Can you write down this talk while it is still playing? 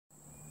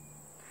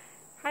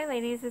Hi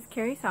ladies, it's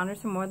Carrie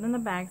Saunders from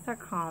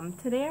MoreThanTheBags.com.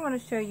 Today I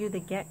want to show you the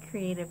Get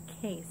Creative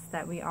case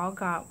that we all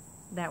got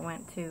that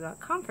went to a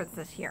conference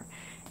this year.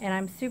 And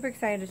I'm super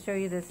excited to show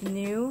you this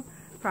new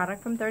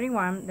product from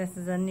 31. This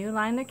is a new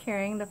line they're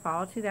carrying, the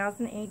fall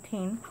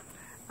 2018.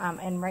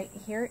 And right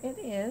here it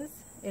is.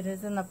 It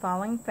is in the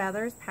Falling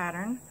Feathers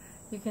pattern.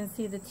 You can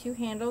see the two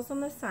handles on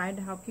the side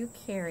to help you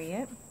carry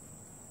it.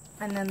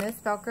 And then this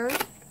Velcro's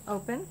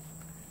open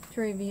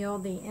to reveal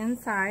the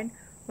inside,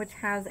 which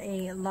has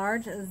a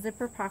large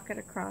zipper pocket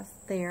across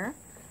there,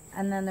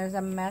 and then there's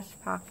a mesh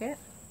pocket.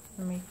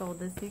 Let me fold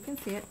this so you can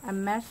see it. A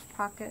mesh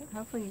pocket,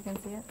 hopefully you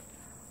can see it.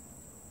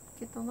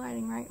 Get the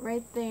lighting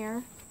right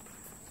there.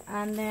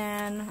 And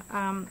then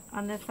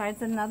on this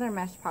side's another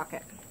mesh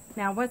pocket.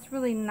 Now what's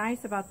really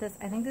nice about this,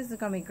 I think this is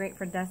going to be great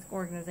for desk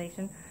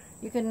organization.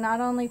 You can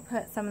not only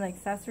put some of the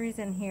accessories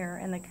in here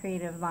in the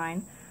creative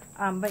line,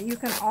 but you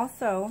can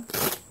also,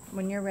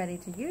 when you're ready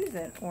to use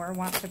it or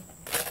want to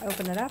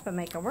open it up and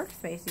make a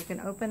workspace, you can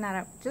open that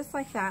up just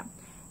like that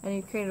and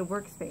you create a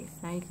workspace.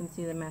 Now you can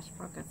see the mesh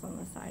pockets on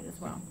the side as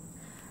well.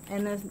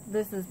 And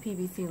this is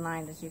PVC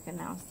lined, as you can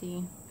now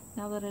see,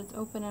 now that it's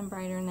open and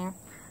brighter in there.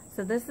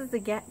 So this is the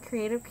Get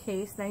Creative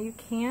case. Now you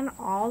can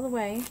all the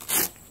way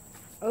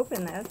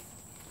open this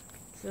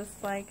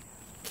just like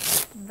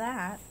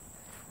that,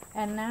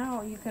 and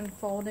now you can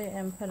fold it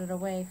and put it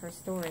away for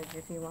storage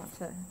if you want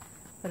to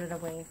put it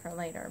away for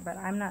later. But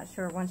I'm not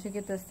sure, once you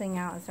get this thing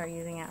out and start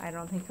using it, I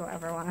don't think you'll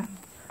ever want to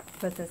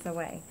put this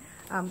away.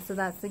 So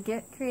that's the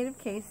Get Creative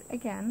case,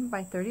 again,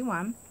 by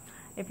 31.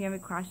 If you have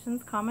any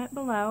questions, comment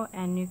below,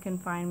 and you can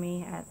find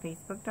me at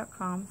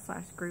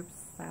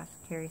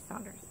facebook.com/groups/Carrie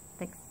Saunders.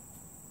 Thanks.